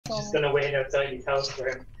Just gonna wait outside his house for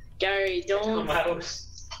him. Gary, don't. Come out.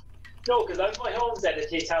 No, because I've my home's at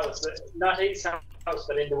his house, not his house,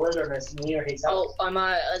 but in the wilderness near his house. Oh, I'm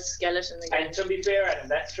a skeleton again. And to be fair, Adam,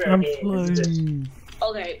 that's fair I'm game, isn't it? flying.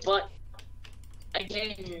 Okay, but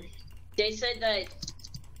again, they said that.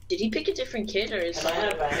 Did he pick a different kid or is And I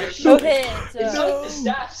have vanished. Okay, It's so like the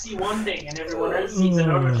staff see one thing and everyone else sees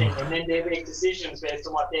another thing, and then they make decisions based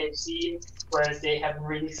on what they've seen, whereas they haven't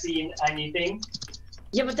really seen anything.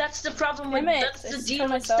 Yeah, but that's the problem with that's the it's deal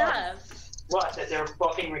with myself. staff. What? That they're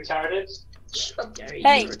fucking retarded? Shut up, Gary.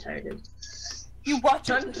 Hey. You're retarded. you watch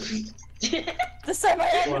Time it. to The same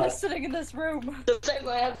I What? is sitting in this room. The time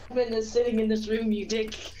I have been is sitting in this room, you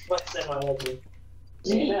dick. What's that on every?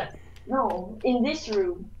 Me? Yeah. No, in this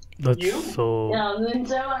room. That's You? so. No, then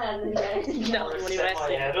so I have no, what are you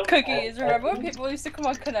asking? Cookies, remember when people used to come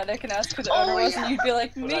on Kinetic and ask who the owner was, and you'd be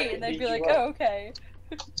like, But I me, can and they'd beat be like, you up. oh, okay.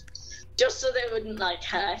 Just so they wouldn't like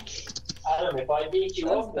hack. Adam, if I beat you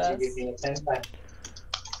That's up, would you best. give me a 10 back?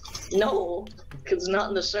 No, because not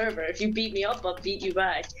in the server. If you beat me up, I'll beat you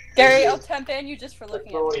back. Gary, I'll temp ban you just for But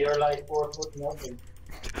looking bro, at me. you're like 4 foot nothing.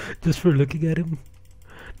 Just for looking at him.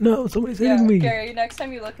 No, somebody's Yeah, hitting me. Gary, next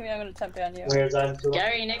time you look at me, I'm gonna temp ban you. Whereas I'm too.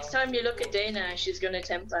 Gary, next time you look at Dana, she's gonna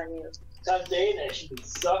temp on you. Tell Dana she can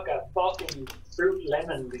suck a fucking fruit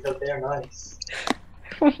lemon because they're nice.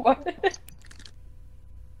 What?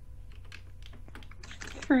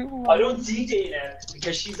 Fruit I lemon. don't see Dana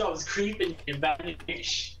because she's always creeping and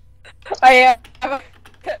vanish. I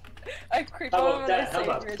creep How over about when I that? How say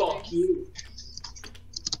about weird fuck things. you?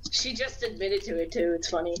 She just admitted to it too. It's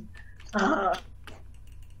funny. Ah.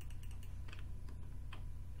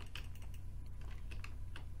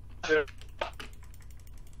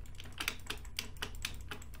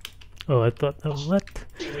 Oh, I thought that was what?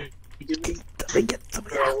 Did we- Let me get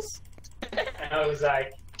somebody else. And I was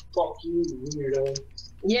like, fuck you, weirdo.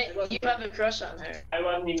 Yeah, you have a crush on her. I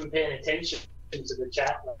wasn't even paying attention to the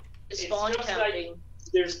chat. It's It's spawn just camping.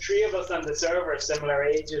 There's 3 of us on the server, similar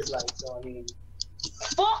ages, like, so I mean.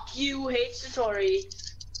 Fuck you, H-Satori.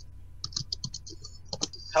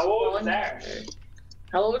 How old is that?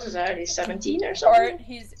 How old is that? He's 17 or Or something?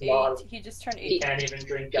 he's Lol. 8. He just turned He 8. can't even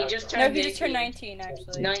drink He alcohol. just No, turned he just turned 18. 19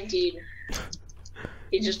 actually. 19.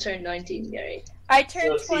 He just turned 19, Gary. I So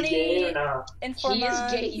turned is he gay 20 or not? in 4 He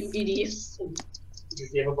months. is gay, you idiot. Does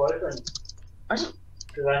he have a boyfriend?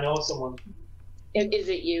 Because I know someone Is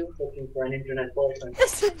it you? looking for an internet boyfriend.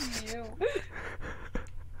 This is you.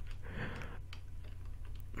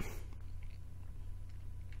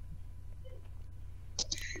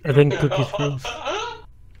 I think Cookies froze.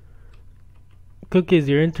 Cookies,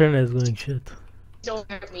 your internet is going shit. Don't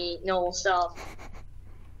hurt me. No, stop.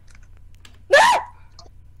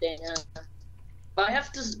 Dana. I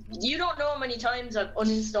have to. You don't know how many times I've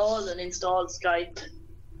uninstalled and installed Skype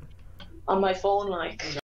on my phone, like.